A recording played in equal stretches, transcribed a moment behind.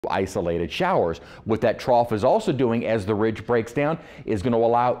isolated showers. What that trough is also doing as the ridge breaks down is going to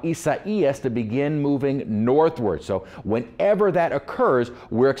allow Isaias to begin moving northward. So whenever that occurs,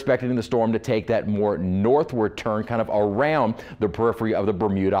 we're expecting the storm to take that more northward turn kind of around the periphery of the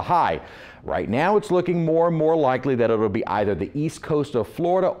Bermuda High. Right now, it's looking more and more likely that it'll be either the east coast of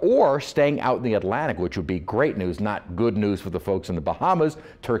Florida or staying out in the Atlantic, which would be great news, not good news for the folks in the Bahamas,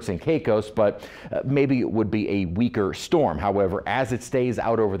 Turks and Caicos, but maybe it would be a weaker storm. However, as it stays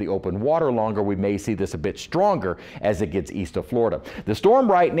out over the open water longer, we may see this a bit stronger as it gets east of Florida. The storm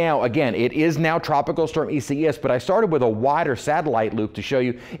right now, again, it is now Tropical Storm Isaias, but I started with a wider satellite loop to show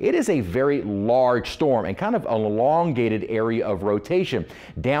you it is a very large storm and kind of an elongated area of rotation.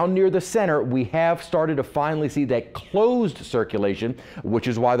 Down near the center, we have started to finally see that closed circulation, which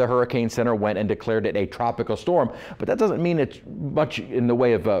is why the Hurricane Center went and declared it a tropical storm. But that doesn't mean it's much in the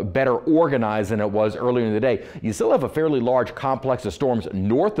way of better organized than it was earlier in the day. You still have a fairly large complex of storms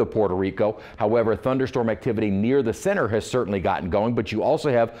north of Puerto Rico. However, thunderstorm activity near the center has certainly gotten going, but you also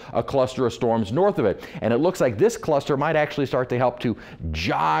have a cluster of storms north of it. And it looks like this cluster might actually start to help to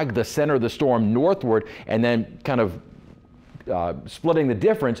jog the center of the storm northward and then kind of splitting the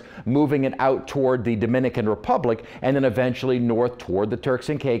difference, moving it out toward the Dominican Republic, and then eventually north toward the Turks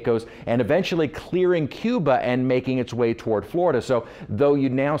and Caicos, and eventually clearing Cuba and making its way toward Florida. So though you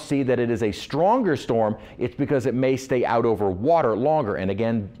now see that it is a stronger storm, it's because it may stay out over water longer, and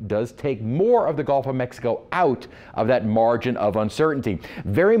again does take more of the Gulf of Mexico out of that margin of uncertainty.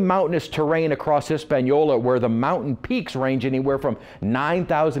 Very mountainous terrain across Hispaniola, where the mountain peaks range anywhere from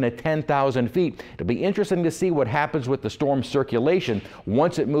 9,000 to 10,000 feet. It'll be interesting to see what happens with the storm circulation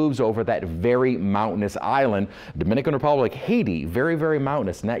once it moves over that very mountainous island. Dominican Republic, Haiti, very, very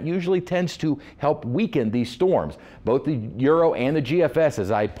mountainous, and that usually tends to help weaken these storms. Both the Euro and the GFS,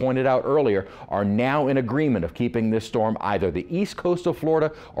 as I pointed out earlier, are now in agreement of keeping this storm either the east coast of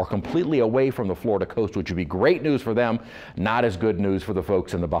Florida or completely away from the Florida coast, which would be great news for them, not as good news for the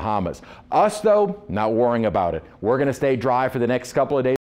folks in the Bahamas. Us, though, not worrying about it. We're going to stay dry for the next couple of days.